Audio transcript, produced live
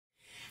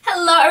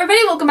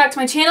everybody, welcome back to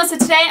my channel. So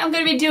today I'm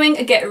going to be doing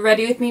a get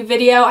ready with me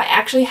video. I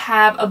actually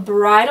have a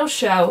bridal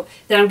show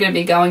that I'm going to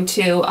be going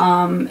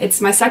to.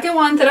 It's my second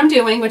one that I'm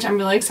doing, which I'm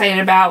really excited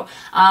about.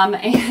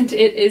 And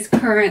it is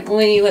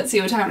currently, let's see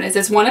what time it is.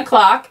 It's 1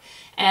 o'clock.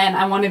 And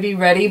I want to be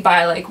ready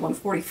by like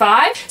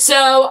 1:45.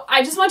 So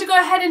I just want to go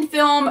ahead and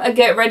film a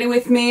get ready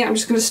with me. I'm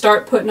just going to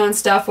start putting on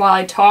stuff while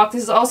I talk.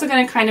 This is also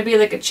going to kind of be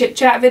like a chit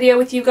chat video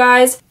with you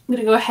guys. I'm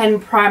going to go ahead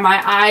and prime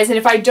my eyes. And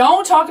if I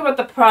don't talk about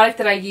the product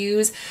that I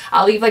use,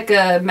 I'll leave like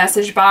a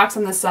message box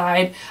on the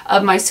side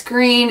of my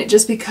screen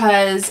just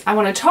because I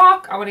want to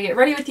talk. I want to get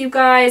ready with you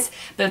guys.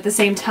 But at the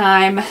same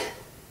time,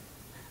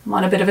 I'm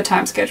on a bit of a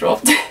time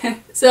schedule.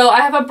 So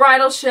I have a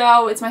bridal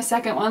show. It's my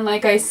second one,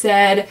 like I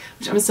said,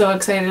 which I'm so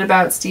excited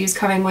about. Steve's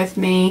coming with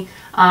me.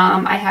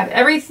 I have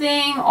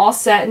everything all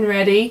set and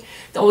ready.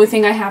 The only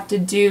thing I have to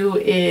do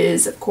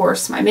is, of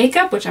course, my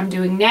makeup, which I'm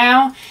doing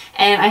now,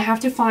 and I have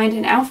to find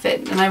an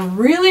outfit. And I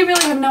really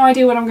have no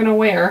idea what I'm gonna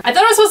wear. I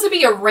thought it was supposed to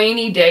be a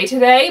rainy day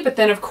today, but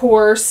then of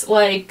course,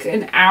 like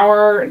an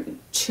hour,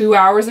 2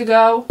 hours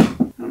ago, I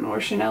don't know where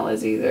Chanel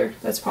is either.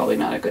 That's probably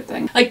not a good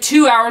thing. Like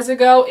 2 hours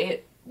ago,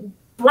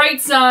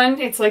 bright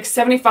sun, it's like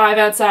 75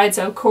 outside,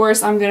 so of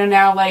course I'm gonna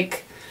now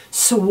like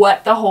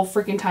sweat the whole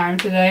freaking time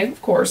today.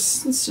 Of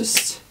course, it's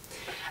just,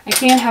 I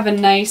can't have a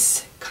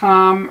nice,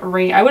 calm,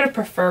 rainy, I would have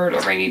preferred a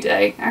rainy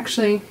day.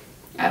 Actually,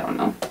 I don't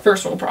know,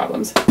 first world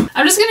problems.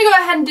 I'm just gonna go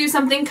ahead and do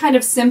something kind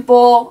of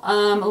simple,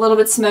 a little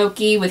bit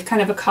smoky with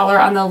kind of a color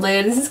on the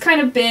lid. This has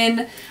kind of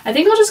been, I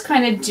think I'll just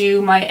kind of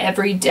do my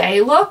everyday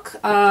look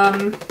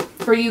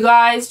for you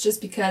guys, just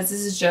because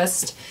this is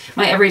just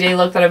my everyday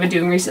look that I've been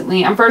doing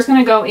recently. I'm first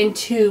gonna go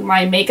into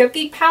my Makeup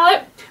Geek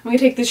palette. I'm gonna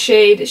take the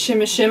shade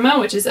Shimma Shimma,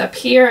 which is up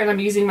here, and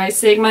I'm using my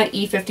Sigma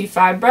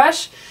E55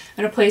 brush.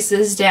 I'm gonna place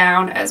this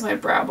down as my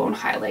brow bone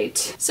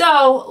highlight.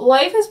 So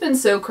life has been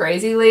so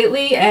crazy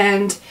lately,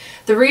 and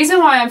the reason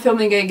why I'm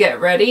filming a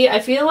get ready, I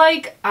feel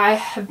like I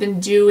have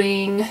been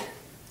doing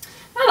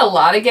not a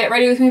lot of get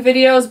ready with me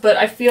videos, but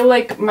I feel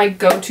like my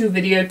go-to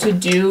video to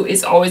do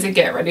is always a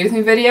get ready with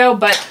me video.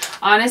 But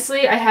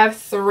honestly, I have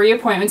 3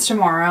 appointments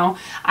tomorrow.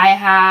 I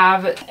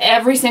have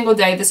every single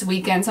day this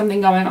weekend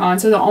something going on,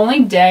 so the only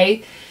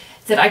day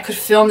that I could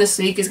film this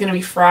week is going to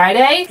be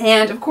Friday.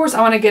 And of course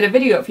I want to get a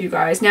video for you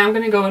guys. Now I'm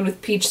going to go in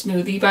with Peach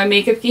Smoothie by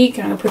Makeup Geek,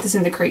 and I'm going to put this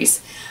in the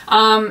crease.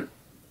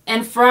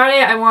 And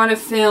Friday I want to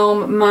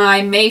film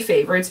my May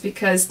favorites,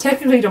 because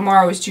technically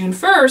tomorrow is June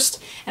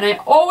 1st, and I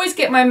always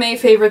get my May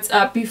favorites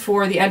up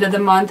before the end of the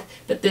month,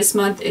 but this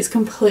month is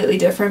completely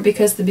different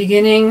because the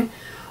beginning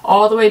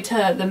all the way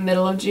to the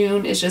middle of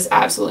June is just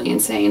absolutely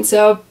insane.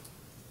 So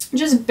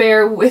just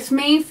bear with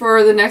me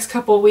for the next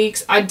couple of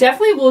weeks. I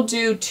definitely will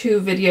do 2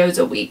 videos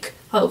a week,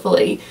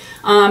 hopefully,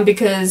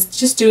 because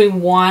just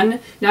doing one,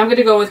 now I'm going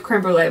to go with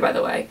creme brulee, by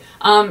the way,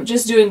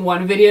 just doing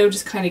one video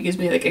just kind of gives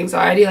me like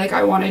anxiety, like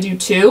I want to do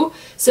 2,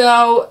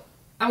 so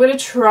I'm going to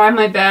try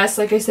my best.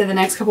 Like I said, the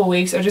next couple of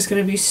weeks are just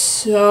going to be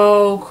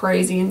so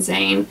crazy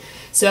insane,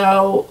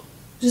 so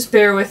just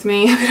bear with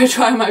me. I'm going to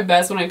try my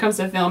best when it comes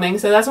to filming.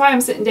 So that's why I'm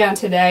sitting down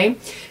today,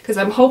 because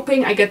I'm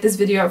hoping I get this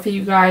video out for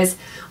you guys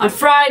on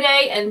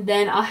Friday, and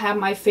then I'll have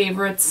my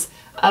favorites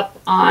up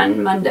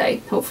on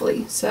Monday,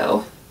 hopefully.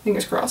 So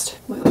fingers crossed.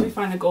 Wait, let me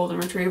find the golden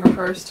retriever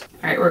first.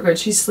 Alright, we're good.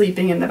 She's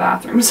sleeping in the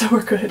bathroom, so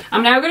we're good.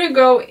 I'm now going to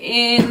go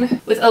in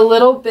with a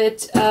little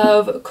bit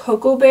of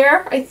Cocoa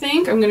Bear, I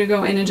think. I'm going to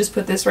go in and just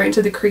put this right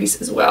into the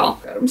crease as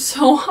well. God, I'm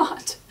so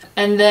hot.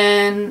 And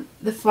then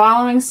the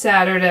following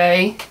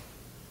Saturday,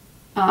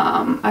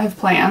 I have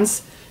plans.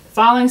 The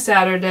following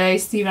Saturday,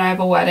 Steve and I have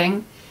a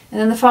wedding,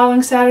 and then the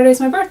following Saturday is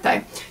my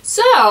birthday.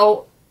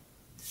 So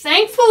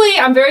thankfully,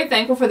 I'm very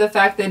thankful for the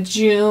fact that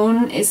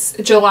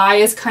July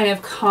is kind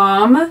of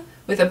calm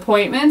with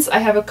appointments. I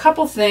have a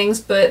couple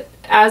things, but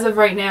as of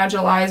right now,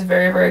 July is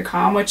very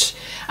calm, which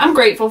I'm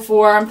grateful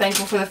for. I'm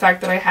thankful for the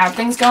fact that I have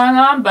things going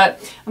on, but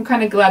I'm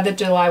kind of glad that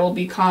July will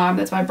be calm.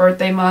 That's my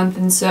birthday month,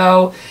 and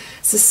so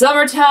it's the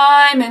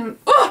summertime,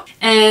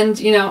 and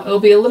you know, it'll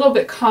be a little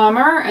bit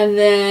calmer, and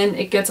then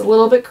it gets a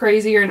little bit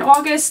crazier in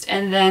August,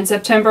 and then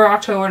September,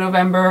 October,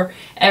 November,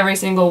 every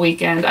single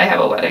weekend I have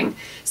a wedding.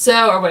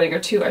 So, or wedding, or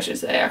 2 I should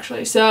say,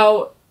 actually.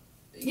 So,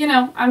 you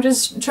know, I'm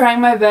just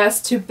trying my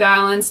best to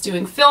balance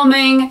doing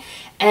filming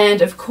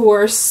and of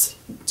course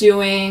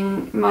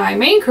doing my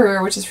main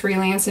career, which is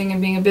freelancing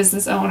and being a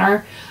business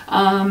owner.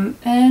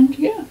 And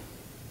yeah,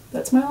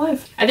 that's my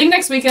life. I think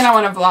next weekend I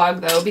want to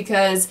vlog though,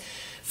 because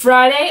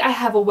Friday I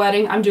have a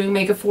wedding I'm doing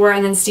makeup for,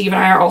 and then Steve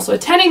and I are also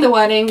attending the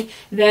wedding.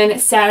 Then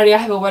Saturday I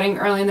have a wedding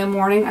early in the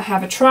morning. I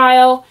have a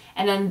trial,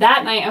 and then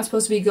that night I'm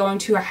supposed to be going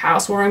to a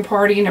housewarming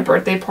party and a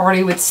birthday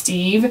party with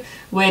Steve,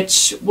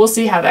 which we'll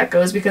see how that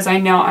goes, because I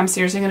know I'm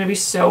seriously going to be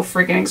so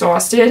freaking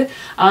exhausted.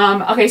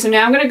 Okay, so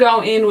now I'm going to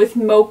go in with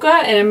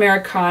Mocha and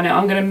Americano.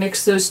 I'm going to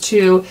mix those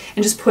 2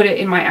 and just put it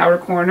in my outer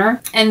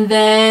corner. And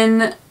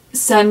then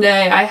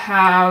Sunday I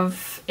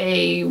have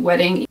a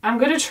wedding. I'm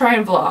going to try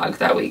and vlog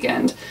that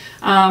weekend,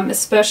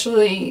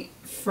 especially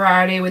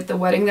Friday with the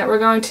wedding that we're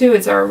going to.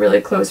 It's our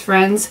really close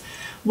friend's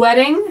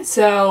wedding,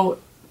 so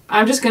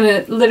I'm just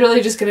gonna,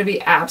 literally just gonna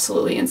be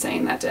absolutely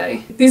insane that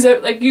day. These are,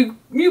 like, you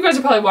guys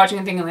are probably watching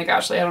and thinking like,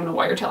 Ashley, I don't know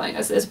why you're telling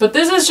us this, but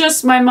this is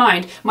just my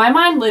mind. My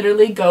mind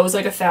literally goes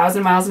like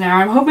 1,000 miles an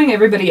hour. I'm hoping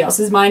everybody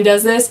else's mind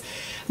does this.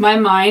 My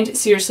mind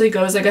seriously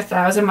goes like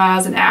 1,000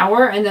 miles an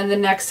hour, and then the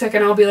next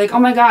second I'll be like, oh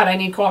my god, I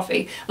need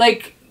coffee.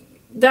 Like,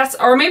 that's,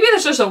 or maybe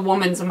that's just a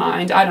woman's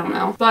mind, I don't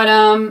know. But,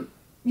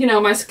 you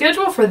know, my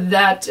schedule for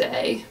that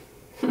day,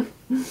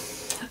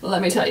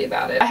 let me tell you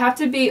about it. I have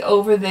to be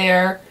over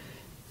there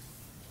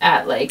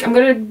at like, I'm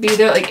gonna be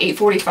there at like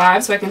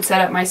 8:45 so I can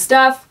set up my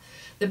stuff.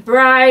 The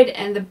bride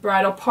and the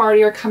bridal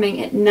party are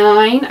coming at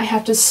 9. I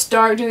have to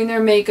start doing their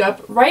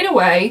makeup right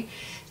away.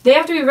 They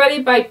have to be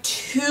ready by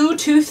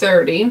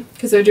 2:30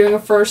 because they're doing a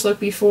first look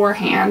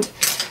beforehand.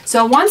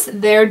 So once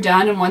they're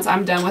done, and once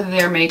I'm done with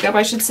their makeup,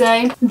 I should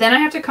say, then I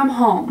have to come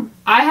home.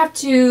 I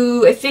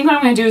think what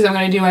I'm going to do is I'm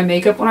going to do my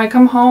makeup when I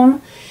come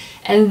home,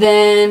 and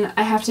then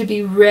I have to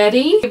be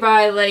ready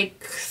by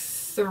like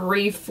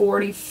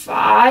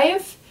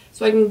 3:45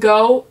 so I can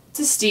go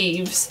to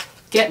Steve's,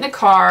 get in the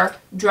car,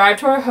 drive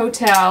to our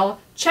hotel,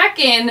 check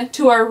in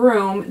to our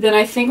room. Then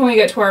I think when we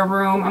get to our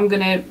room, I'm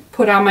going to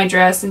put on my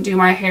dress and do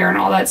my hair and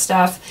all that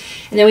stuff.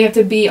 And then we have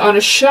to be on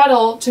a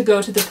shuttle to go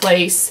to the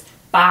place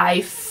by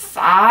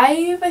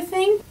 5, I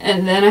think.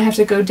 And then I have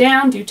to go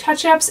down, do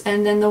touch-ups,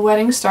 and then the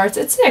wedding starts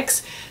at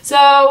 6.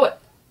 So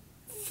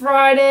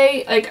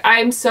Friday, like,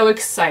 I'm so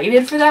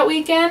excited for that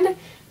weekend,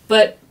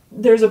 but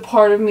there's a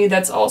part of me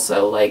that's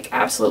also like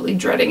absolutely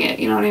dreading it,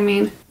 you know what I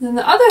mean? And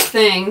the other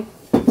thing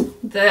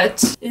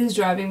that is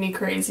driving me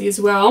crazy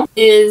as well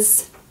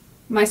is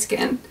my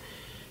skin.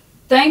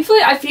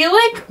 Thankfully, I feel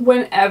like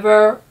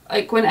whenever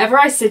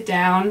I sit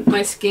down,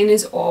 my skin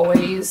is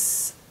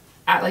always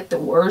at like the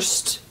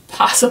worst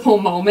possible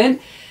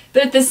moment,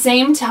 but at the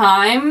same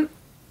time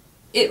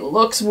it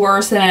looks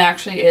worse than it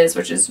actually is,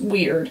 which is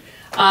weird.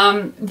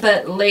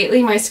 But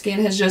lately my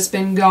skin has just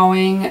been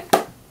going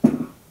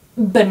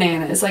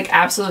bananas, like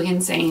absolutely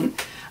insane.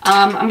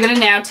 I'm gonna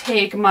now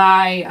take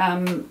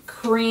my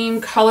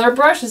cream color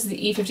brush. This is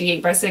the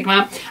E58 by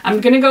Sigma.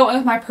 I'm gonna go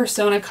with my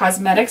Persona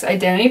Cosmetics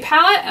Identity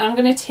Palette, and I'm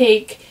gonna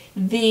take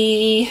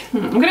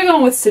I'm gonna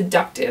go with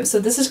Seductive. So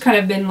this has kind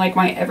of been like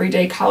my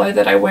everyday color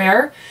that I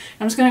wear.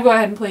 I'm just gonna go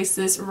ahead and place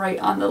this right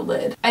on the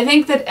lid. I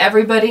think that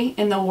everybody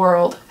in the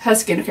world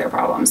has skincare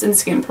problems and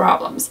skin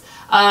problems.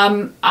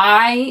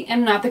 I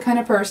am not the kind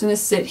of person to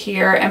sit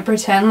here and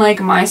pretend like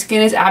my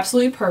skin is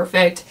absolutely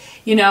perfect.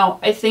 You know,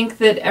 I think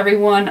that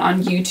everyone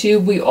on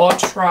YouTube, we all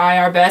try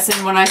our best,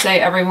 and when I say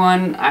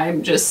everyone, I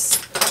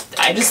just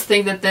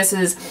think that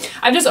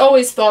I've just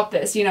always thought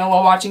this, you know,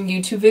 while watching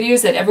YouTube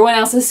videos, that everyone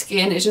else's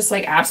skin is just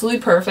like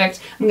absolutely perfect.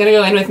 I'm gonna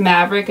go in with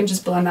Maverick and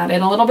just blend that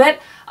in a little bit.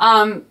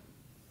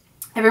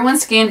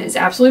 Everyone's skin is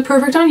absolutely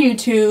perfect on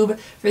YouTube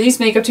for these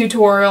makeup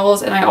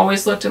tutorials, and I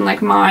always looked and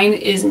like, mine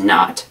is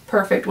not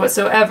perfect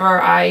whatsoever.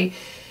 I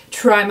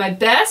try my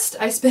best,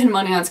 I spend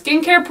money on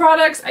skincare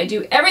products, I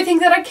do everything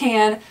that I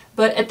can,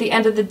 but at the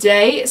end of the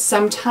day,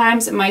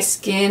 sometimes my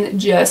skin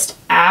just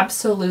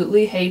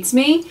absolutely hates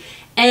me.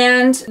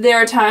 And there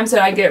are times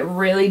that I get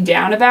really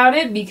down about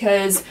it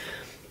because,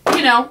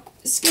 you know,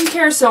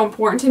 skincare is so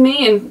important to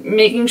me, and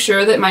making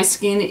sure that my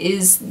skin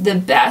is the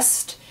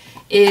best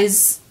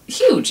is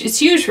huge. It's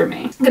huge for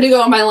me. I'm going to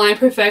go on my Line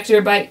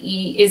Perfector by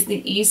is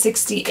the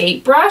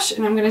E68 brush,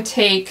 and I'm going to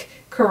take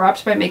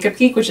Corrupt by Makeup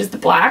Geek, which is the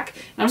black,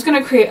 and I'm just going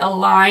to create a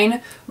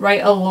line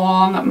right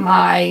along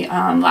my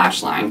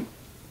lash line.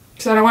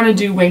 So I don't want to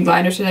do winged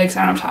liner today because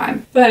I don't have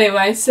time. But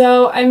anyway,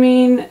 so I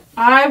mean,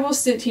 I will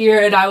sit here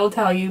and I will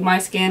tell you my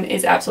skin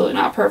is absolutely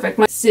not perfect.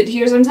 I sit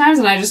here sometimes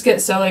and I just get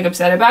so like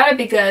upset about it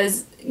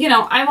because, you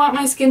know, I want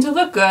my skin to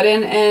look good,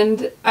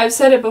 and I've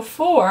said it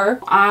before,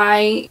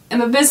 I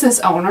am a business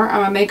owner,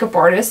 I'm a makeup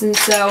artist, and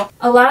so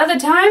a lot of the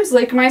times,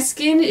 like, my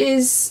skin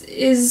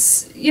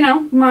is, you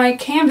know, my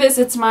canvas,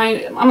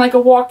 I'm like a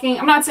walking,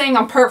 I'm not saying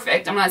I'm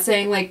perfect, I'm not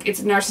saying like it's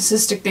a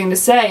narcissistic thing to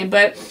say,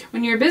 but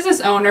when you're a business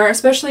owner,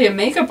 especially a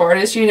makeup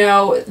artist, you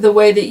know, the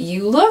way that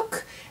you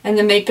look and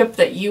the makeup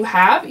that you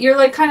have, you're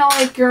like kind of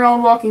like your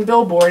own walking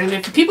billboard. And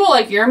if people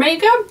like your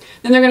makeup,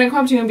 then they're going to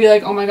come up to you and be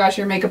like, oh my gosh,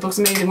 your makeup looks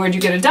amazing, where'd you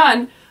get it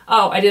done?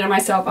 Oh, I did it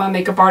myself, I'm a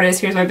makeup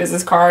artist, here's my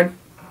business card,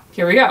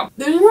 here we go.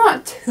 There's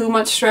not too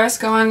much stress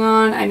going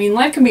on. I mean,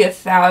 life can be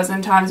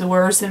 1,000 times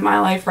worse in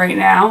my life right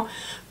now,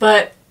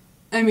 but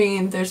I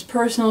mean, there's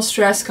personal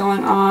stress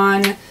going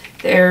on,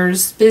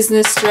 there's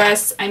business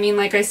stress. I mean,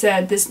 like I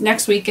said, this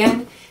next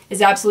weekend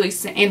is absolutely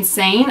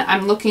insane.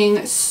 I'm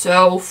looking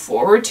so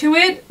forward to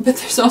it, but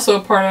there's also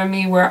a part of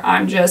me where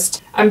I'm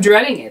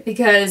dreading it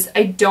because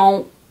I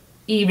don't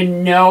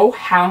even know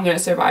how I'm going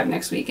to survive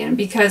next weekend.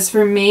 Because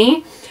for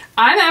me,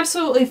 I'm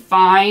absolutely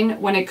fine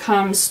when it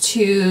comes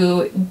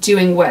to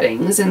doing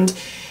weddings and,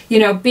 you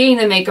know, being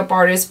the makeup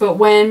artist, but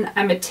when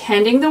I'm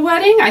attending the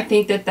wedding, I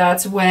think that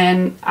that's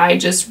when I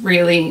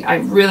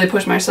really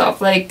push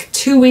myself. Like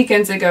 2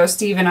 weekends ago,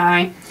 Steve and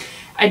I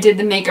did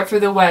the makeup for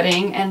the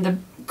wedding, and the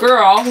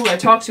girl who I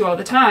talk to all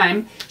the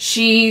time,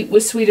 she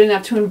was sweet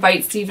enough to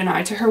invite Steve and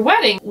I to her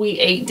wedding. We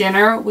ate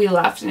dinner, we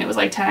left, and it was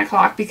like 10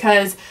 o'clock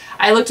because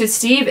I looked at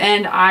Steve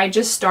and I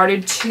just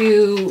started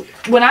to,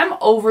 when I'm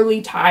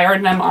overly tired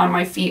and I'm on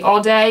my feet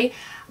all day,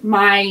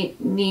 my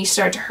knees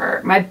start to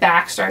hurt, my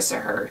back starts to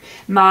hurt,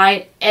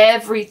 my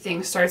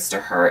everything starts to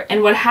hurt.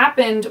 And what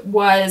happened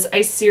was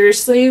I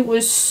seriously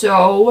was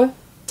so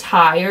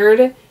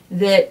tired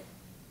that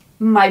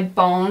my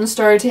bones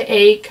started to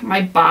ache.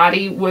 My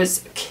body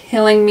was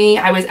killing me.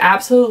 I was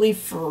absolutely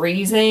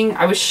freezing.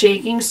 I was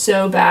shaking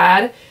so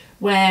bad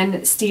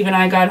when Steve and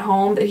I got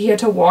home that he had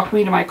to walk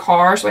me to my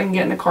car so I can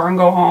get in the car and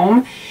go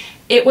home.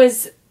 It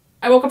was,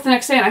 I woke up the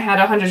next day and I had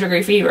a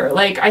 100-degree fever.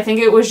 Like, I think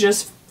it was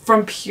just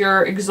from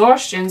pure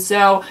exhaustion.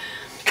 So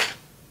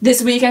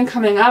this weekend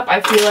coming up,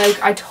 I feel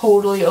like I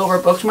totally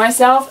overbooked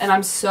myself, and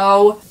I'm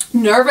so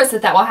nervous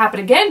that that will happen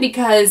again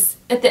because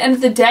at the end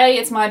of the day,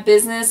 it's my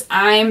business.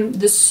 I'm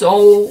the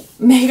sole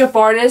makeup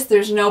artist.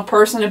 There's no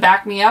person to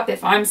back me up.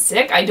 If I'm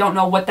sick, I don't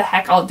know what the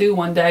heck I'll do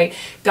one day.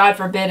 God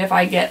forbid if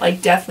I get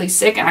like deathly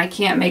sick and I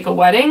can't make a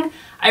wedding.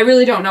 I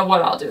really don't know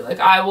what I'll do. Like,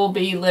 I will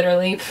be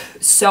literally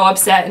so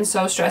upset and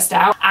so stressed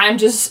out. I'm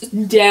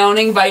just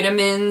downing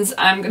vitamins.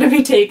 I'm gonna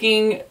be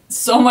taking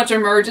so much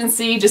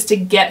emergency just to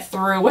get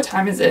through. What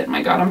time is it?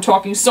 My God, I'm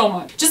talking so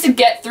much. Just to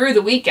get through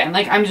the weekend.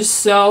 Like, I'm just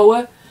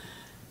so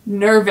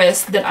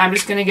nervous that I'm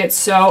just gonna get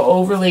so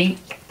overly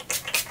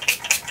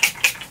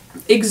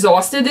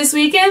exhausted this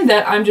weekend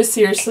that I'm just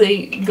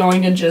seriously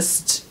going to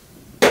just,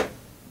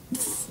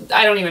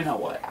 I don't even know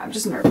what. I'm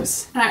just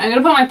nervous. Alright, I'm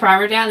gonna put my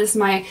primer down. This is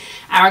my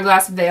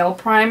Hourglass Veil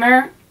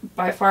Primer.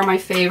 By far my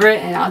favorite,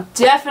 and I'll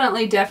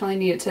definitely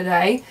need it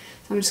today.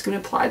 So I'm just gonna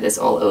apply this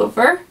all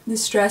over. The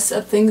stress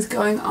of things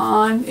going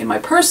on in my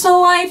personal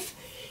life,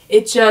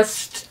 it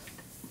just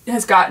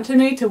has gotten to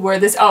me to where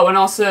this, oh, and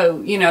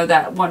also, you know,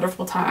 that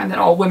wonderful time that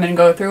all women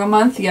go through a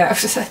month. Yeah,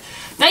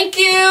 thank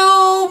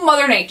you,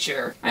 Mother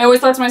Nature. I always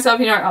thought to myself,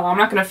 you know, oh, I'm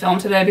not gonna film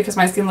today because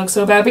my skin looks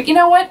so bad, but you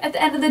know what? At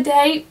the end of the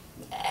day,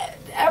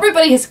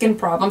 everybody has skin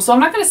problems, so I'm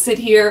not going to sit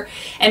here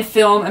and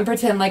film and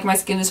pretend like my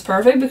skin is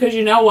perfect because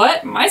you know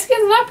what? My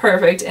skin's not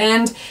perfect,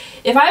 and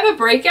if I have a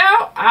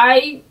breakout,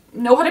 I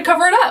know how to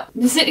cover it up.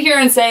 To sit here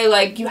and say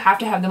like you have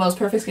to have the most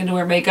perfect skin to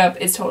wear makeup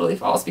is totally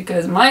false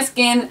because my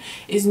skin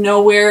is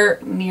nowhere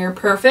near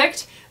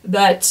perfect,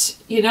 but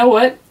you know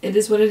what? It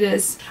is what it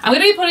is. I'm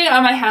going to be putting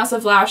on my House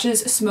of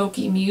Lashes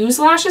Smoky Muse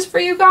lashes for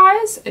you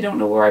guys. I don't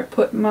know where I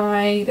put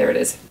my, there it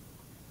is.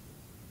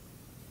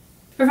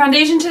 For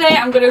foundation today,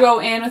 I'm going to go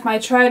in with my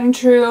tried and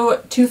true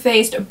Too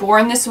Faced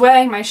Born This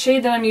Way. My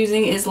shade that I'm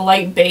using is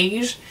light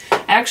beige.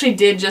 I actually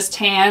did just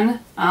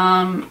tan.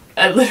 I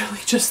literally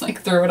just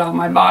like threw it on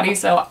my body,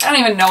 so I don't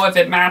even know if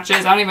it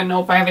matches. I don't even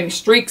know if I have any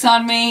streaks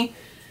on me.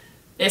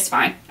 It's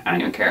fine. I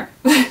don't even care.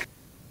 Then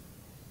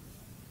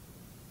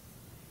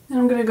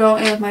I'm going to go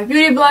in with my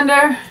Beauty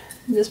Blender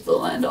and just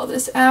blend all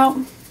this out.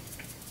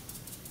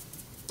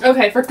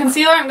 Okay, for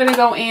concealer, I'm going to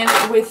go in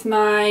with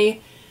my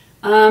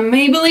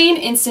Maybelline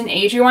Instant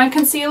Age Rewind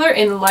Concealer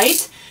in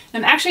Light.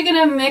 I'm actually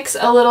going to mix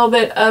a little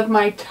bit of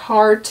my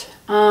Tarte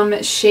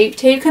Shape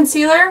Tape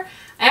Concealer.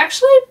 I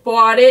actually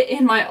bought it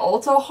in my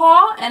Ulta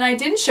haul, and I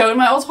didn't show it in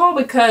my Ulta haul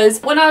because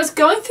when I was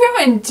going through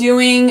and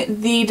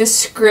doing the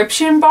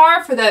description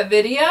bar for that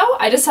video,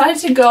 I decided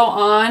to go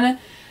on,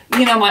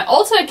 you know, my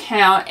Ulta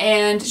account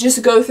and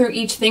just go through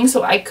each thing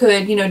so I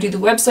could, you know, do the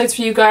websites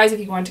for you guys if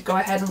you wanted to go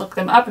ahead and look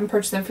them up and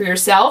purchase them for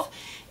yourself.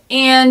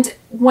 And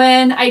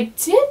when I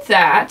did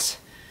that,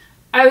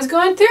 I was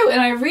going through and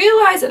I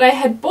realized that I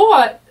had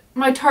bought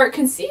my Tarte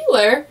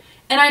concealer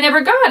and I never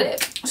got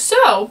it.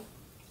 So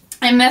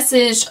I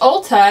messaged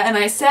Ulta and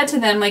I said to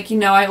them, like, you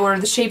know, I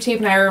ordered the Shape Tape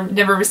and I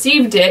never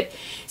received it.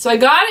 So I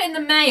got it in the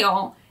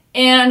mail,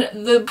 and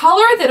the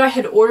color that I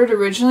had ordered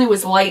originally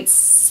was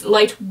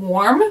light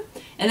warm,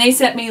 and they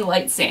sent me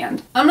light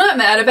sand. I'm not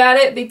mad about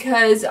it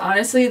because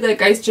honestly,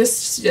 like I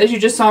just, as you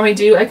just saw me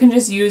do, I can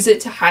just use it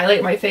to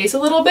highlight my face a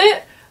little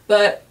bit.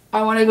 But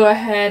I want to go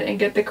ahead and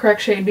get the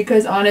correct shade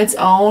because on its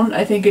own,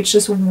 I think it's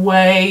just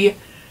way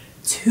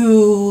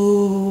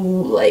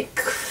too, like,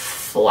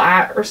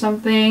 flat or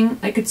something.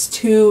 Like,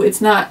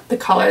 it's not the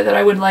color that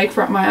I would like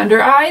for my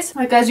under eyes.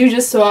 Like, as you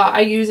just saw, I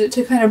use it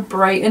to kind of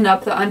brighten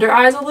up the under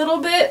eyes a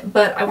little bit,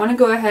 but I want to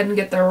go ahead and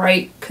get the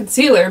right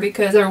concealer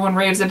because everyone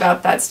raves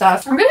about that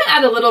stuff. I'm going to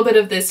add a little bit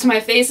of this to my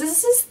face.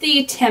 This is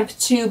the Temp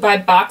 2 by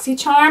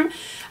BoxyCharm.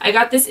 I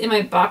got this in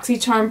my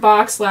BoxyCharm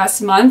box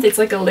last month. It's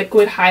like a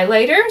liquid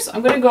highlighter. So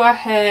I'm going to go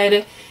ahead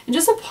and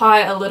just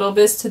apply a little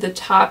bit to the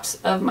tops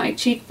of my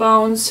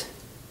cheekbones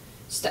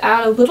just to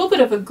add a little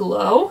bit of a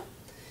glow.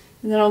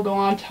 And then I'll go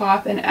on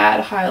top and add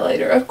a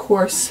highlighter, of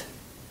course,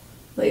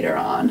 later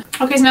on.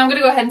 Okay, so now I'm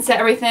going to go ahead and set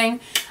everything.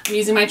 I'm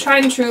using my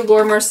tried and true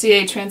Laura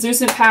Mercier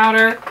translucent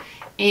powder.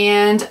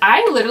 And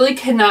I literally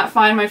cannot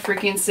find my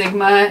freaking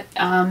Sigma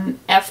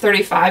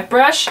F35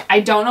 brush. I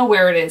don't know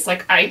where it is.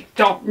 Like, I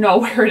don't know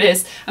where it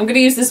is. I'm going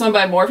to use this one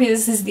by Morphe.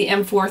 This is the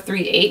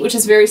M438, which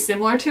is very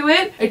similar to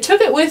it. I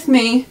took it with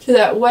me to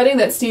that wedding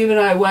that Steve and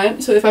I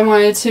went. So if I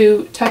wanted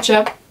to touch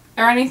up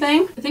or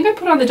anything. I think I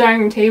put it on the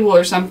dining room table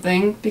or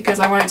something because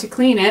I wanted to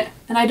clean it,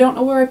 and I don't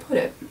know where I put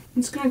it.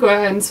 I'm just going to go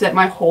ahead and set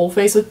my whole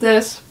face with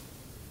this.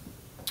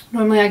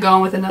 Normally I go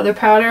in with another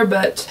powder,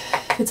 but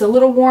it's a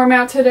little warm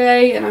out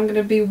today and I'm going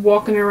to be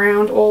walking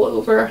around all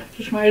over.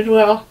 Just might as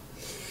well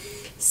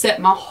set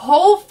my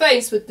whole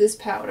face with this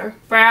powder.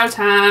 Brow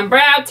time,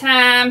 brow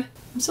time.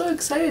 I'm so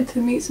excited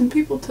to meet some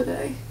people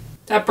today.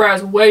 That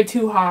brow's way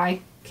too high.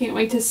 Can't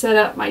wait to set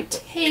up my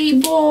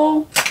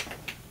table.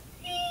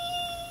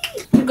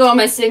 I'm going to go on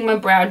my Sigma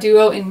Brow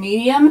Duo in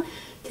medium,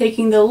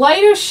 taking the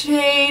lighter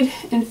shade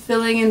and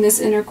filling in this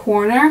inner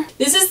corner.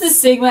 This is the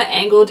Sigma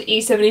Angled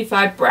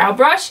E75 Brow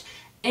Brush,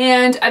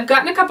 and I've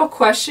gotten a couple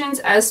questions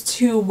as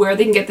to where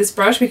they can get this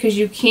brush because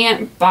you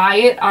can't buy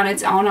it on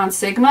its own on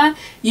Sigma.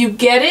 You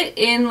get it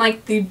in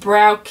like the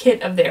brow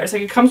kit of theirs.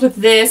 Like it comes with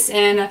this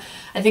and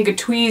I think a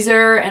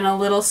tweezer and a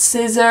little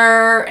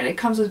scissor, and it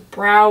comes with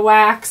brow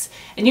wax,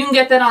 and you can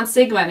get that on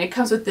Sigma, and it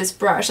comes with this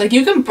brush. Like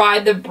you can buy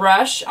the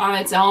brush on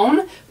its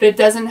own, but it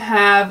doesn't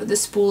have the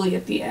spoolie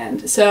at the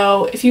end.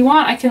 So if you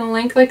want, I can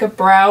link like a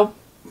brow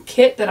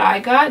kit that I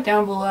got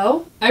down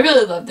below. I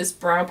really love this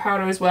brow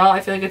powder as well.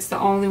 I feel like it's the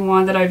only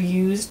one that I've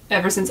used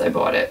ever since I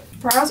bought it.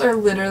 Brows are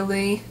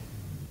literally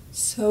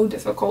so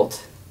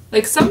difficult.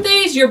 Like some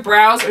days your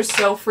brows are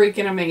so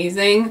freaking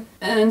amazing,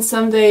 and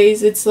some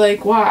days it's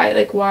like, why?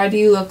 Like why do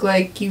you look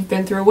like you've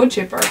been through a wood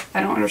chipper?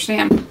 I don't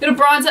understand. I'm gonna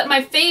bronze up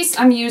my face.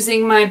 I'm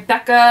using my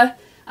Becca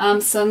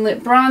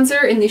Sunlit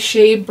Bronzer in the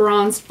shade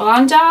Bronze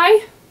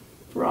Bondi.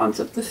 Bronze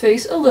up the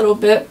face a little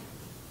bit.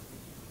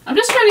 I'm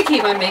just trying to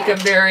keep my makeup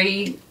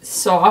very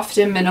soft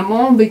and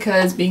minimal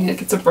because being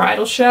like it's a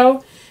bridal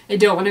show, I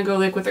don't want to go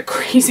like with a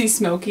crazy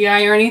smoky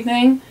eye or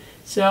anything.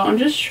 So I'm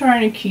just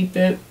trying to keep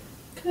it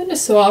kind of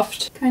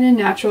soft, kind of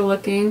natural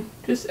looking,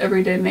 just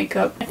everyday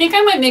makeup. I think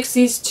I might mix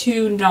these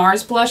two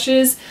NARS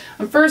blushes.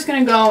 I'm first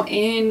going to go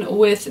in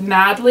with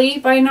Madly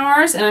by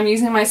NARS, and I'm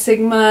using my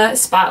Sigma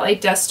Spotlight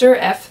Duster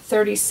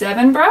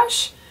F37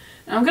 brush.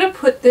 And I'm going to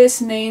put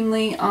this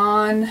mainly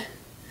on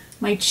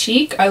my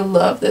cheek. I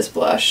love this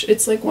blush.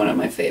 It's like one of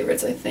my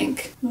favorites, I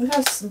think. Look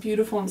how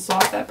beautiful and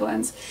soft that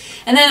blends.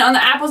 And then on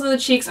the apples of the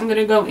cheeks, I'm going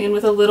to go in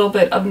with a little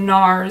bit of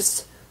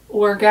NARS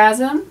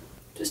Orgasm,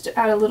 just to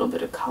add a little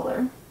bit of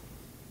color.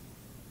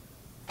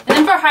 And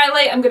then for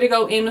highlight, I'm going to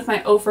go in with my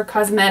Ofra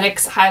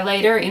Cosmetics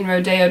highlighter in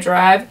Rodeo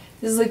Drive.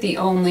 This is like the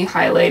only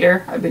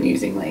highlighter I've been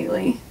using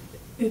lately.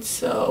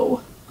 It's like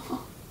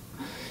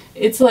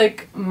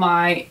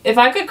if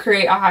I could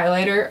create a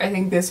highlighter, I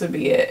think this would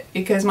be it.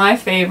 Because my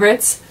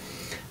favorites,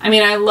 I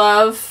mean, I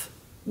love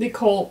the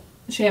Cult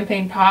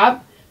Champagne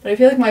Pop, but I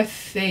feel like my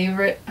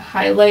favorite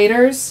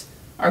highlighters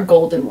are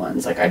golden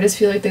ones. Like I just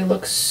feel like they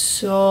look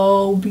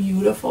so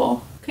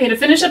beautiful. Okay, to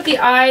finish up the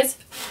eyes,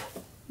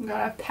 I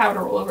got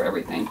powder all over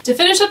everything. To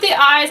finish up the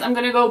eyes, I'm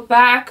going to go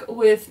back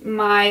with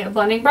my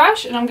blending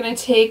brush, and I'm going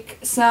to take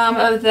some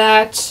of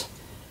that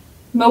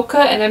Mocha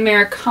and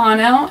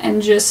Americano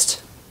and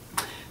just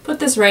put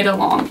this right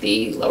along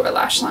the lower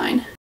lash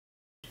line.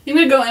 I'm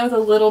going to go in with a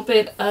little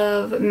bit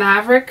of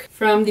Maverick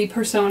from the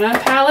Persona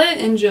palette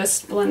and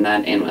just blend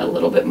that in a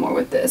little bit more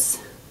with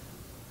this.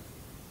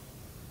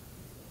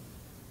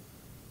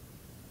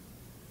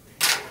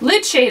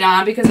 Lid shade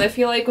on because I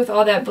feel like with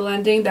all that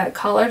blending, that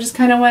color just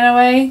kind of went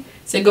away.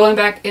 So going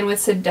back in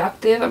with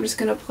Seductive, I'm just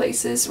going to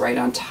place this right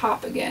on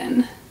top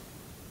again.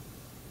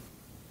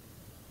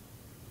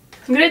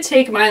 I'm going to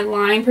take my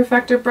line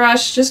perfector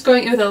brush, just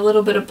going in with a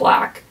little bit of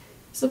black.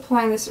 Just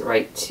applying this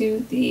right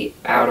to the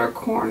outer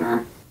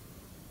corner.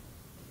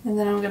 And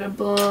then I'm going to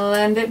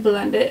blend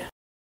it.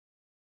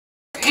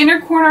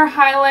 Inner corner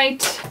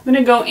highlight, I'm going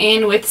to go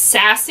in with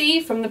Sassy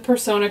from the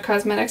Persona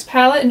Cosmetics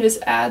palette and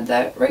just add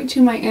that right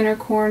to my inner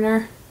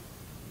corner.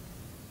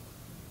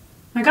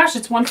 My gosh,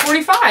 it's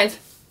 1:45.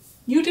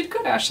 You did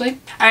good, Ashley.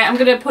 Alright, I'm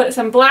going to put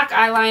some black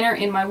eyeliner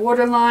in my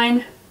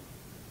waterline.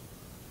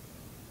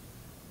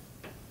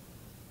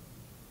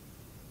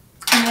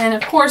 And then,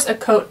 of course, a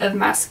coat of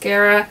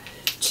mascara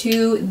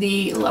to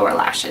the lower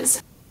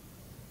lashes.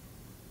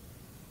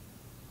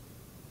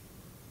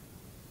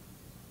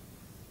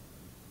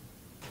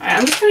 Alright,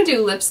 I'm just going to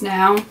do lips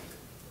now,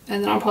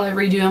 and then I'll probably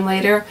redo them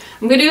later.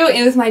 I'm going to go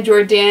in with my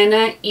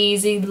Jordana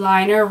Easy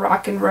Liner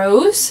Rock and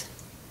Rose.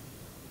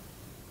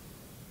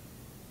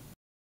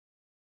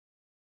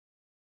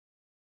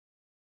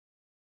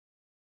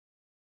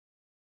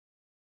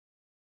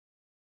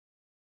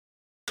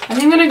 I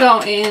think I'm going to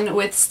go in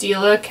with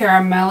Stila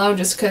Caramello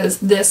just because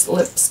this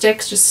lipstick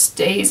just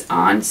stays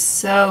on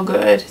so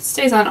good. It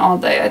stays on all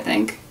day, I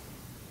think.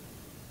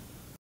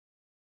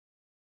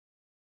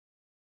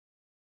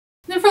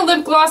 Then for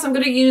lip gloss, I'm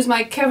going to use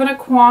my Kevyn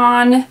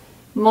Aucoin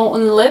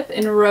Molten Lip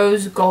in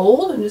Rose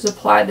Gold and just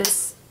apply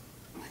this,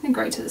 I think,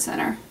 right to the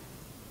center.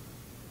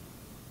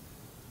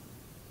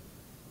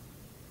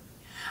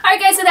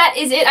 Alright guys, so that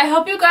is it. I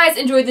hope you guys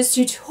enjoyed this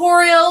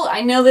tutorial.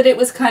 I know that it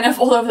was kind of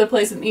all over the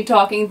place with me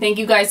talking. Thank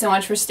you guys so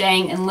much for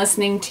staying and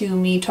listening to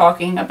me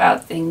talking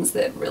about things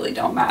that really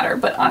don't matter.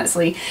 But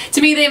honestly,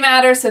 to me they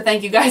matter, so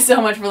thank you guys so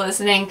much for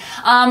listening.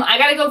 I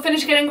gotta go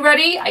finish getting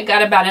ready. I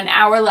got about an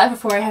hour left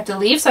before I have to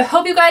leave. So I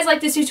hope you guys liked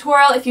this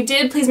tutorial. If you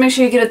did, please make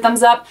sure you give it a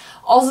thumbs up.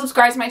 Also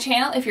subscribe to my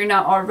channel if you're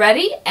not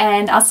already.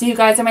 And I'll see you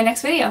guys in my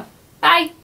next video. Bye!